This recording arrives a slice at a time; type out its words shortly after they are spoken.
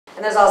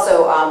And there's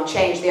also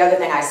change. The other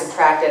thing I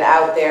subtracted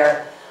out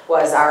there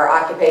was our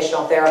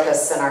occupational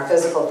therapists and our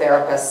physical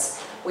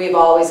therapists. We've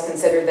always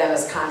considered them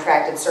as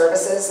contracted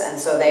services, and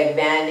so they've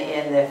been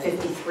in the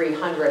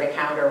 5,300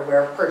 account, or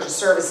where purchase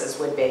services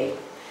would be.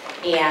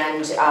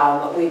 And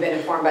we've been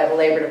informed by the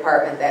Labor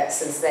Department that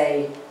since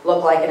they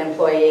look like an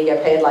employee,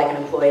 get paid like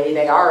an employee,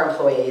 they are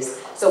employees.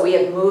 So we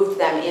have moved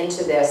them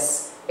into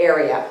this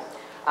area,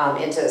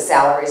 into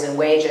salaries and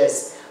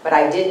wages. But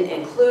I didn't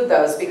include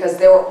those because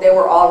they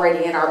were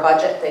already in our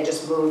budget. They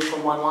just moved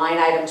from one line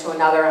item to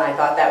another, and I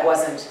thought that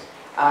wasn't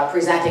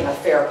presenting a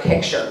fair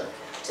picture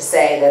to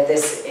say that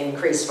this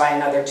increased by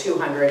another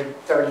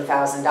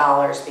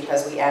 $230,000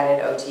 because we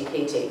added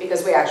OTPT,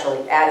 because we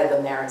actually added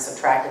them there and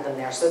subtracted them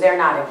there, so they're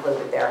not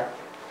included there.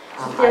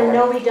 There are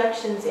no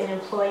reductions in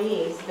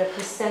employees. The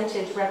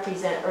percentage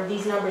represent, or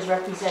these numbers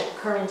represent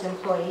current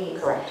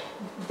employees. Correct.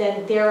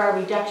 Then there are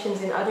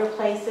reductions in other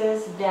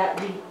places that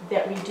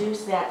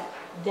reduce that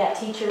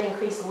teacher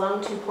increase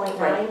alone 2.9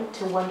 right.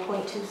 to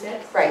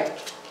 1.26. Right.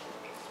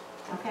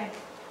 Okay.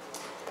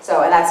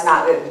 So, and that's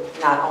not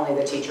only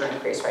the teacher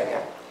increase right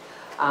there,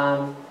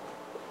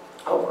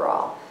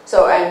 overall.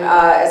 So, and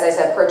as I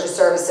said, purchase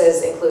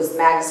services includes the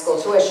magnet school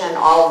tuition,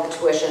 all of the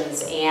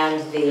tuitions,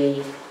 and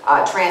the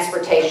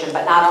transportation,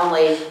 but not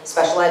only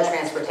special ed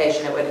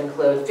transportation, it would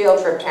include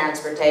field trip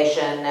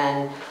transportation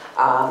and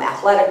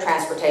athletic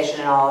transportation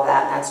and all of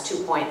that, and that's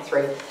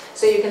 2.3.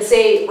 So you can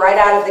see right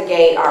out of the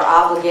gate our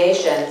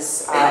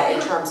obligations in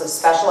terms of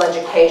special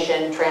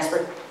education,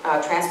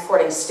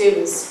 transporting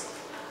students,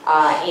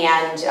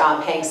 and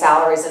paying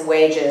salaries and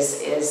wages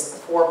is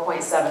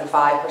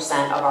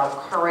 4.75% of our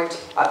current,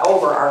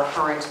 over our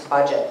current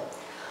budget.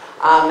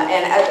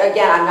 And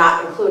again, I'm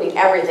not including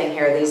everything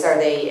here. These are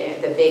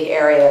the big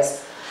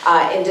areas.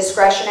 In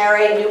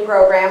discretionary new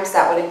programs,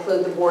 that would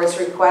include the board's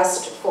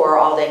request for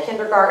all-day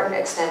kindergarten,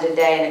 extended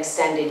day, and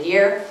extended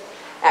year.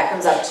 That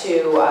comes up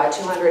to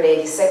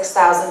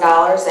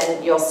 $286,000,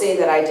 and you'll see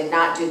that I did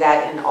not do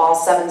that in all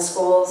 7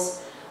 schools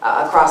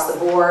across the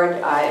board,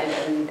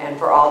 and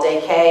for all-day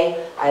K.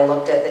 I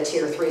looked at the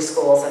Tier 3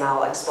 schools, and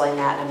I'll explain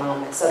that in a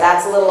moment. So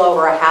that's a little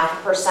over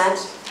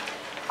 0.5%.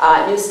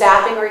 New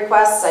staffing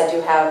requests, I do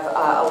have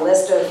a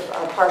list of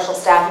partial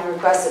staffing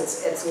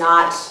requests. It's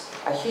not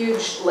a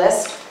huge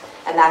list,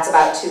 and that's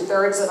about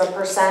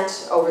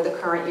 2/3% over the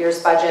current year's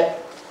budget.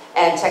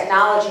 And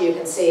technology, you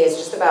can see, is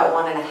just about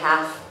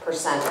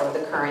 1.5% over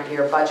the current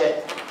year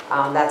budget.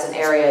 That's an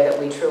area that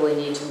we truly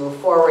need to move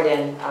forward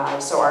in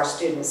so our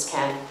students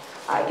can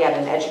get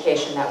an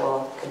education that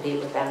will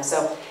compete with them.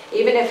 So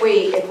even if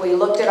we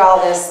looked at all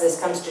this, this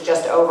comes to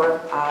just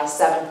over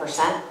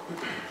 7%,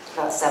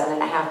 about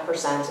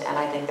 7.5%, and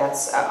I think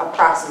that's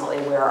approximately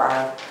where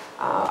our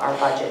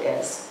budget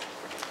is.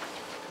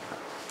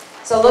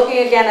 So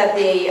looking again at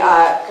the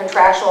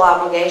contractual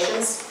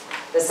obligations,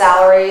 the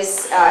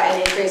salaries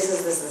and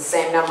increases, this is the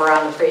same number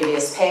on the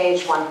previous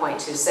page,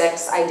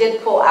 1.26. I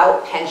did pull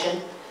out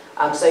pension,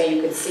 so you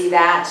could see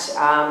that.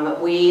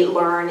 We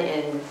learn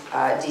in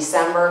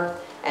December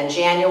and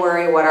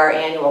January what our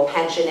annual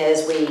pension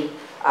is. We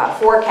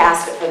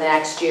forecast it for the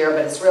next year,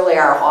 but it's really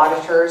our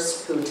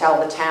auditors who tell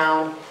the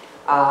town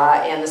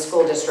and the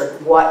school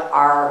district what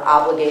our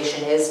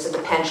obligation is to the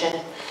pension.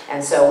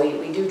 And so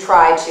we do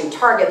try to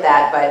target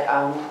that, but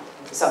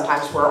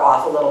sometimes we're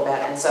off a little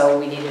bit, and so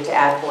we needed to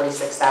add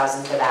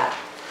 $46,000 to that.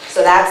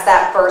 So that's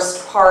that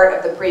first part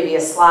of the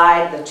previous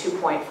slide, the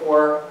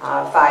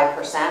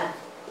 2.45%.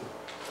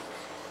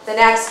 The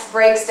next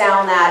breaks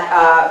down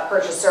that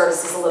purchase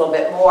services a little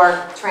bit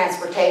more.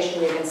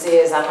 Transportation, you can see,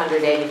 is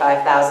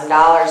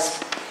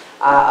 $185,000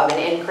 of an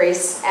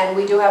increase, and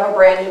we do have a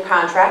brand new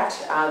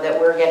contract that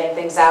we're getting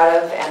things out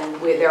of, and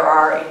there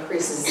are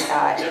increases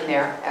in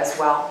there as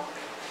well.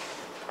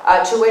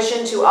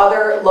 Tuition to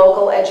other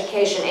local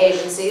education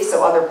agencies,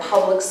 so other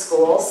public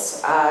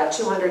schools,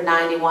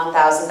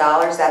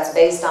 $291,000. That's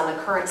based on the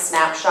current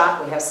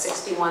snapshot. We have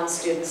 61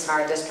 students in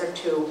our district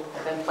who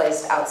have been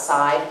placed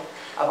outside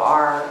of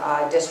our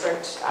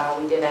district.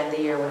 We did end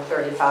the year with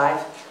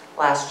 35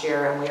 last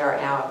year, and we are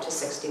now up to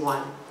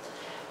 61.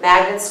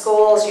 Magnet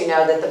schools, you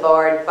know that the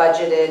board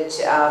budgeted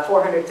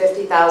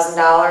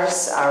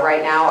 $450,000.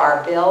 Right now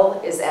our bill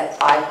is at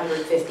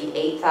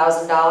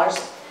 $558,000.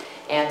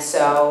 And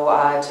so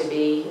to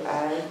be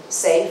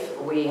safe,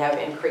 we have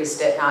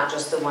increased it, not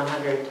just the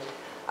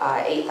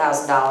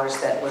 $108,000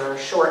 that we're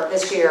short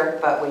this year,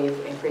 but we've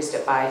increased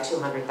it by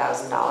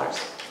 $200,000.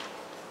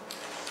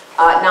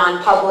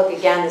 Non-public,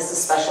 again, this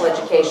is special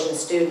education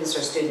students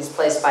or students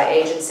placed by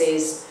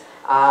agencies.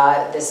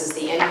 This is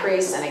the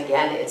increase, and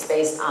again, it's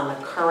based on the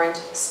current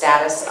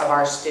status of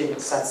our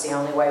students. That's the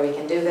only way we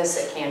can do this.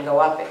 It can go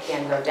up, it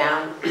can go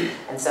down,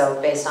 and so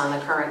based on the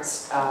current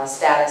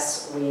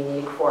status, we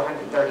need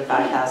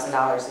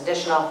 $435,000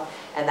 additional,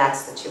 and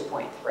that's the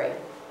 2.3.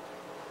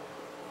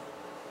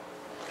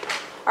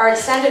 Our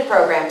extended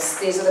programs,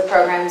 these are the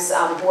programs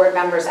board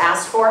members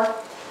asked for.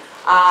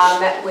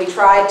 We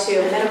tried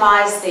to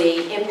minimize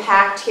the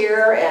impact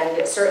here,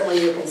 and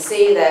certainly you can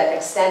see that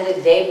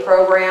extended day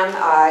program,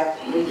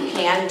 we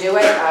can do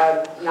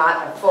it,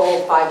 not a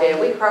full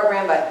 5-day-a-week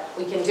program, but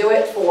we can do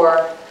it for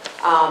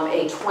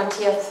a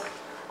 20th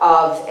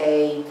of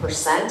a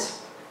 %,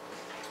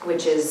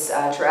 which is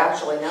true.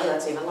 Actually, no,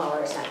 that's even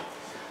lower, isn't it?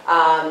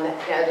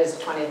 It is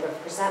 20th of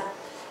a %.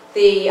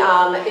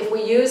 If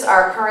we use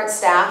our current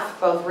staff,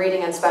 both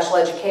reading and special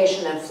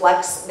education, and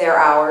flex their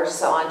hours,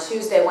 so on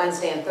Tuesday,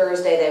 Wednesday, and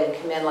Thursday, they would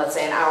come in, let's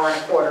say, an hour and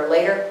a quarter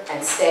later,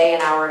 and stay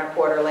an hour and a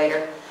quarter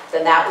later,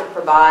 then that would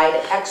provide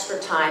extra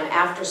time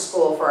after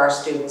school for our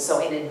students.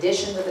 So in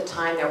addition to the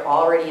time they're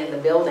already in the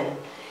building,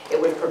 it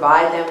would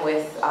provide them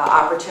with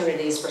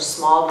opportunities for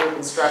small group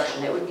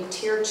instruction. It would be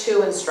Tier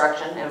 2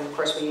 instruction, and of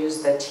course we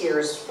use the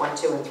Tiers 1,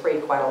 2, and 3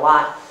 quite a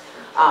lot.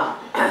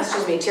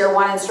 Excuse me, Tier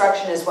 1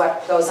 instruction is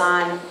what goes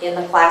on in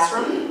the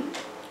classroom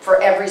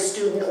for every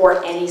student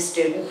or any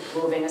student,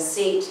 moving a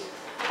seat,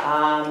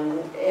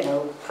 you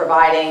know,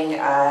 providing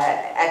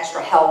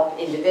extra help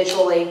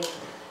individually.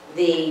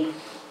 The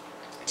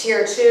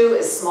Tier 2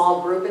 is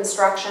small group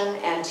instruction,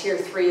 and Tier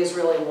 3 is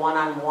really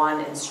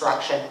one-on-one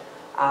instruction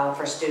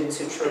for students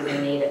who truly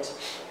need it.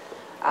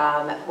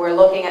 We're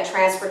looking at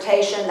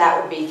transportation.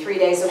 That would be 3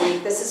 days a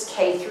week. This is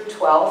K through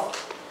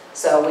 12.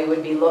 So we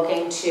would be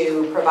looking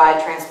to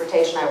provide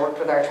transportation. I worked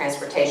with our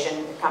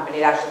transportation company.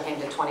 It actually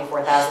came to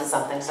 24,000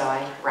 something, so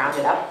I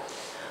rounded up.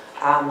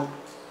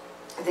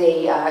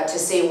 To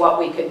see what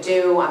we could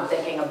do, I'm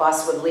thinking a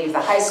bus would leave the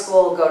high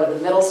school, go to the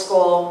middle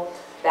school.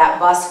 That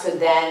bus could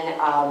then,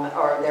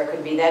 or there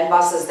could be then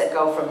buses that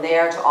go from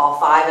there to all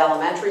 5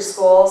 elementary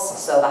schools.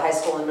 So the high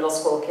school and middle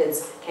school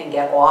kids can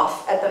get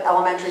off at the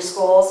elementary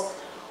schools.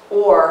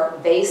 Or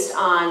based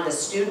on the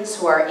students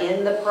who are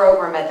in the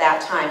program at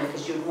that time,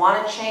 because you'd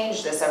want to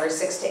change this every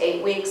 6 to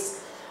 8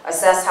 weeks,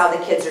 assess how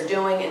the kids are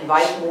doing,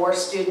 invite more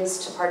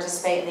students to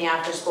participate in the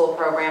after-school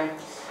program,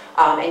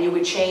 and you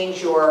would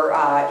change your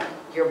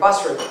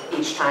bus route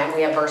each time.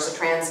 We have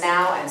Versatrans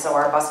now, and so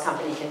our bus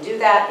company can do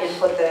that,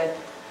 input the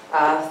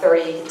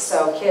 30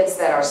 so kids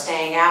that are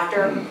staying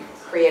after,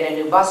 create a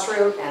new bus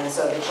route, and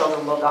so the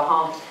children will go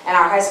home. And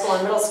our high school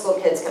and middle school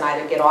kids can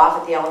either get off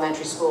at the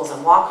elementary schools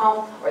and walk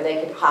home, or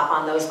they could hop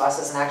on those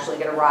buses and actually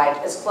get a ride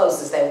as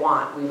close as they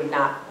want. We would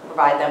not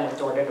provide them with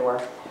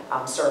door-to-door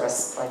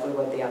service like we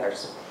would the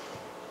others.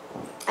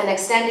 An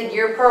extended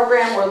year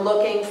program, we're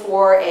looking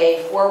for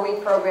a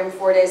 4-week program,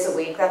 4 days a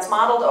week. That's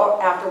modeled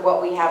after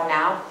what we have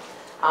now.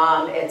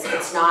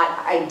 It's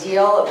not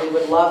ideal. We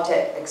would love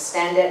to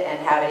extend it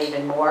and have it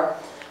even more.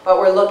 But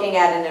we're looking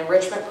at an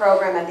enrichment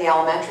program at the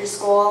elementary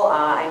school.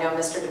 I know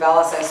Mr.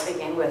 DeBellis, I was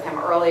speaking with him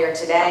earlier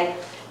today,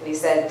 and he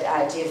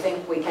said, do you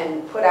think we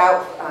can put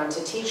out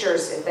to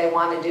teachers if they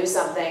want to do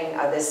something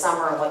this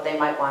summer, what they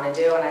might want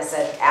to do? And I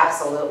said,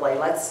 absolutely.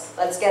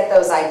 Let's get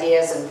those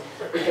ideas and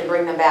we can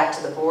bring them back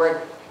to the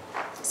board.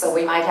 So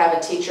we might have a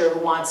teacher who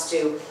wants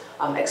to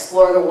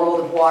explore the world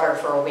of water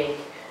for a week,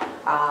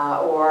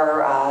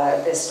 or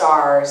the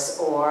stars,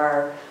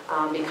 or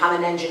become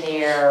an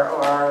engineer,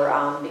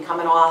 or become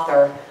an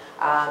author.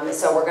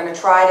 So we're going to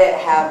try to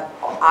have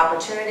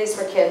opportunities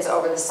for kids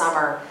over the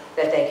summer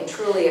that they can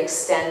truly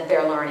extend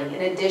their learning,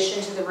 in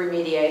addition to the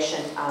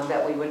remediation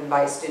that we would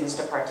invite students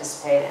to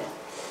participate in.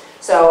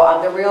 So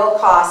the real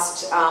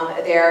cost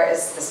there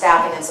is the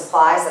staffing and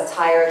supplies. That's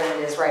higher than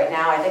it is right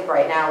now. I think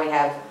right now we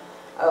have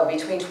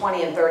between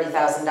 $20,000 and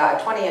 $30,000,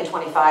 $20,000 and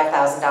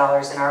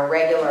 $25,000 in our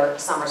regular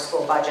summer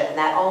school budget, and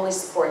that only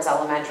supports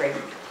elementary.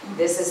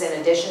 This is in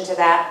addition to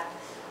that.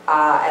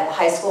 At the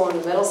high school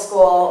and the middle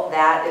school,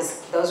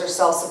 those are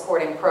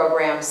self-supporting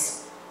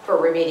programs for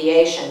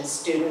remediation.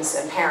 Students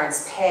and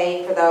parents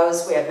pay for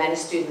those. We have many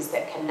students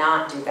that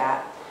cannot do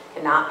that,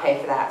 cannot pay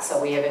for that.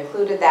 So we have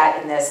included that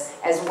in this,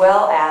 as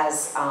well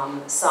as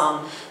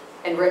some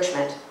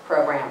enrichment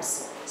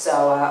programs.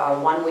 So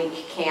a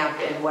 1-week camp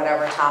in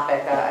whatever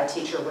topic a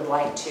teacher would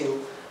like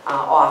to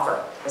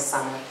offer this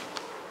summer.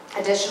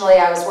 Additionally,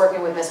 I was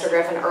working with Mr.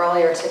 Griffin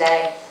earlier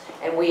today,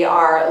 and we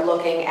are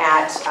looking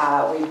at,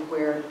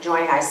 we're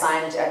joining, I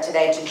signed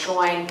today to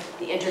join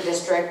the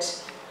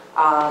interdistrict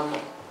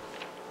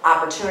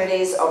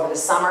opportunities over the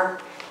summer.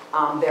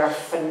 There are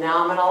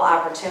phenomenal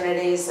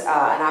opportunities,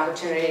 an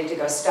opportunity to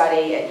go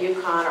study at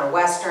UConn or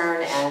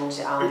Western and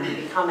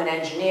become an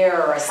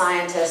engineer or a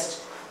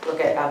scientist, look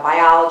at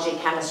biology,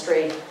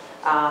 chemistry,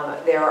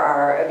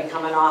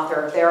 become an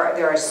author.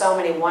 There are so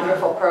many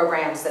wonderful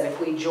programs that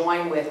if we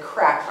join with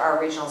CREC, our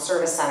Regional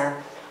Service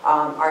Center,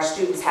 our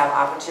students have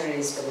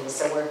opportunities for these.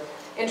 So we're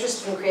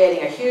interested in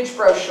creating a huge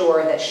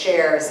brochure that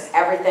shares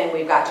everything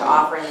we've got to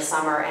offer in the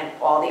summer and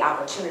all the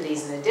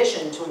opportunities in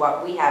addition to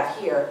what we have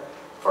here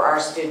for our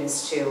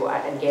students to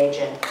engage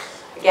in.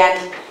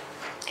 Again,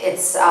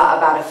 it's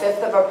about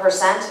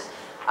 1/5%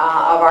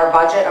 of our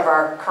budget, of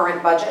our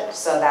current budget,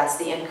 so that's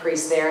the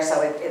increase there.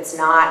 So it's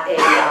not a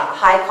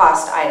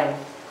high-cost item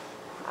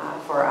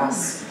for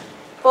us.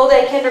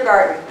 Full-day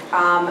kindergarten.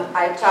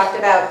 I talked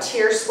about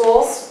tier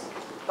schools.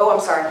 Oh, I'm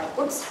sorry.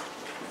 Whoops.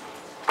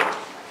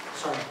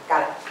 Sorry,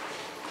 got it.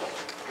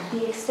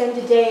 The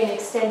extended day and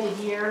extended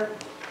year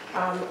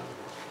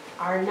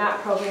are not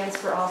programs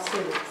for all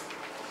students.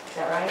 Is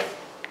that right?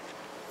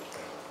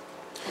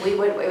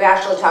 We've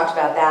actually talked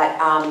about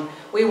that.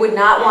 We would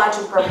not want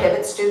to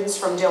prohibit students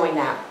from doing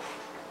that,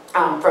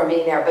 from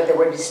being there, but there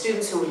would be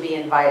students who would be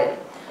invited.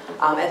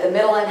 At the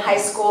middle and high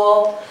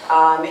school,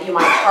 you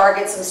might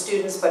target some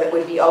students, but it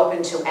would be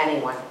open to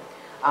anyone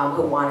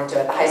who wanted to.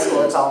 At the high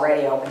school, it's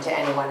already open to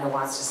anyone who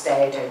wants to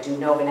stay to do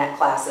Novinet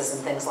classes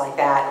and things like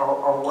that,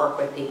 or work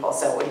with people.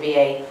 So it would be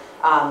a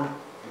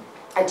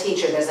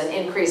teacher. There's an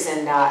increase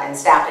in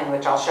staffing,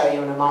 which I'll show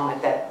you in a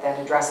moment, that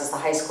addresses the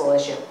high school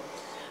issue.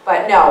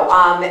 But no,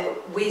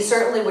 we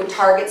certainly would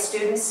target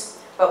students,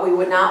 but we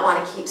would not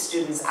want to keep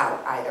students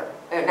out either.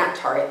 Not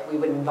target, we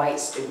would invite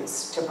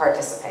students to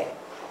participate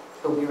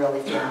who we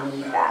really feel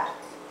need that.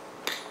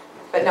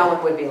 But no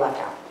one would be left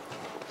out.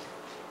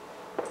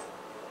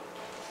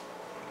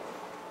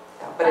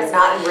 But it's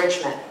not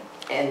enrichment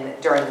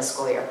during the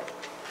school year.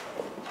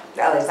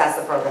 At least that's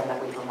the program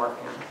that we've been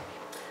working on.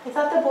 I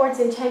thought the board's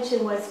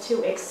intention was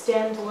to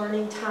extend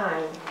learning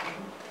time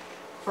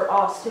for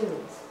all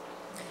students.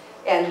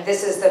 And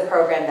this is the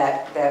program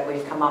that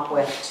we've come up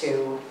with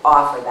to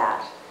offer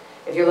that.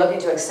 If you're looking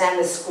to extend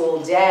the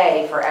school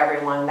day for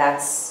everyone,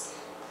 that's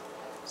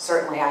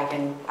certainly I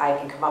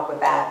can come up with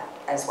that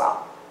as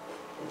well.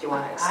 If you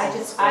want to extend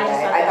the school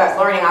day. I thought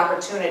learning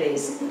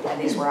opportunities,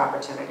 and these were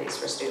opportunities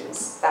for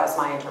students. That was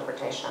my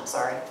interpretation, I'm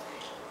sorry.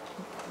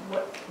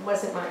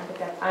 Wasn't mine,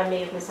 but I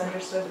may have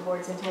misunderstood the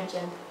board's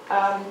intention.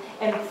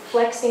 And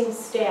flexing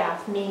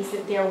staff means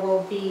that there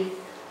will be,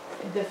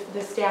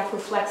 the staff who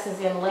flexes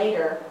in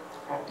later,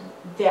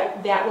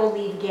 that will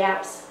leave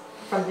gaps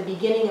from the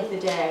beginning of the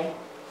day.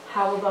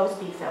 How will those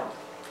be filled?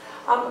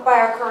 By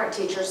our current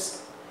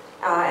teachers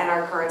and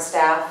our current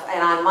staff.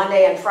 And on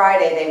Monday and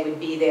Friday, they would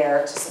be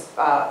there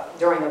to,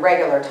 during the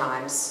regular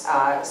times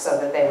so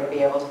that they would be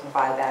able to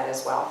provide that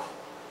as well.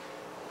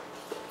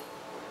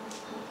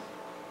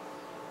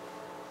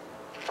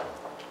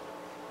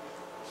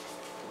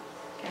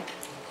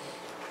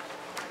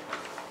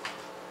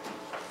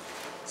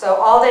 So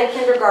all-day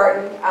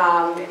kindergarten,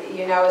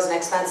 you know, is an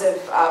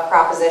expensive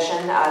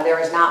proposition. There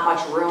is not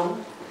much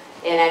room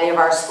in any of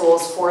our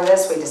schools for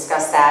this. We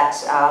discussed that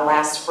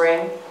last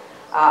spring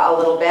a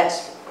little bit.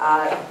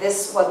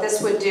 What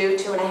this would do,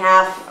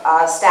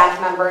 2.5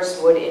 staff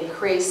members would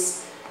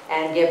increase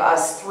and give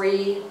us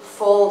 3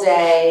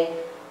 full-day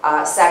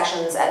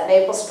sections at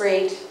Maple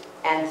Street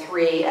and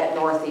 3 at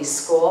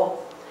Northeast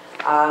School.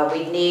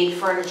 We'd need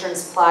furniture and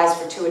supplies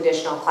for 2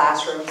 additional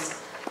classrooms.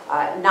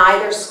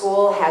 Neither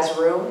school has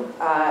room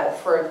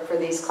for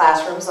these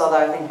classrooms, although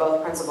I think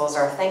both principals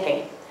are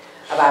thinking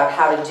about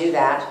how to do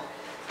that.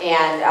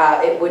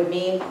 And it would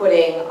mean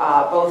putting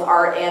both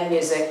art and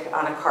music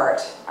on a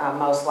cart,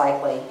 most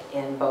likely,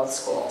 in both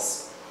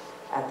schools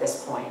at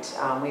this point.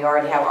 We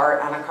already have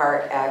art on a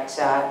cart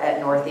at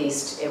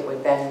Northeast. It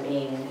would then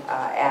mean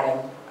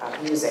adding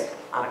music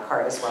on a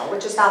cart as well,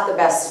 which is not the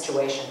best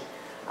situation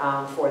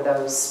for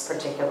those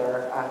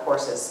particular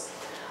courses.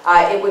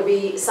 It would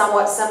be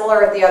somewhat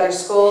similar at the other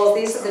schools.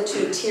 These are the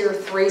 2 Tier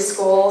 3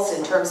 schools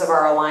in terms of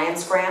our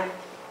Alliance grant.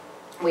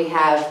 We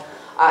have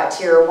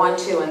Tier 1,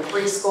 2, and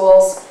 3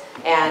 schools,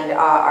 and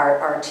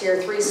our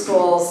Tier 3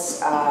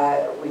 schools,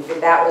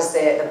 that was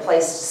the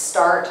place to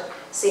start,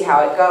 see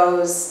how it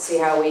goes, see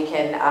how we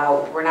can,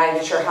 we're not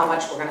even sure how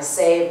much we're going to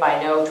save by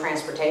no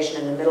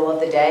transportation in the middle of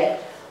the day.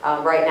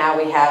 Right now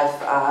we have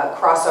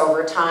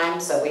crossover time,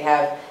 so we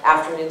have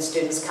afternoon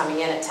students coming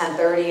in at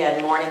 10:30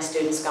 and morning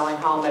students going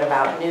home at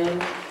about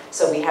noon.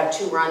 So we have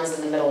 2 runs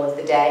in the middle of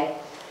the day.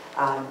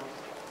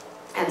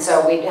 And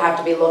so we'd have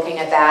to be looking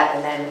at that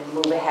and then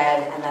move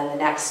ahead, and then the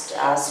next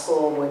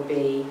school would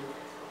be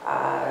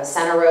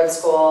Center Road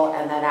School,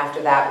 and then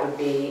after that would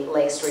be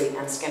Lake Street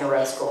and Skinner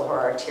Road School, who are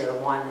our Tier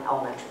 1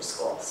 elementary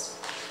schools.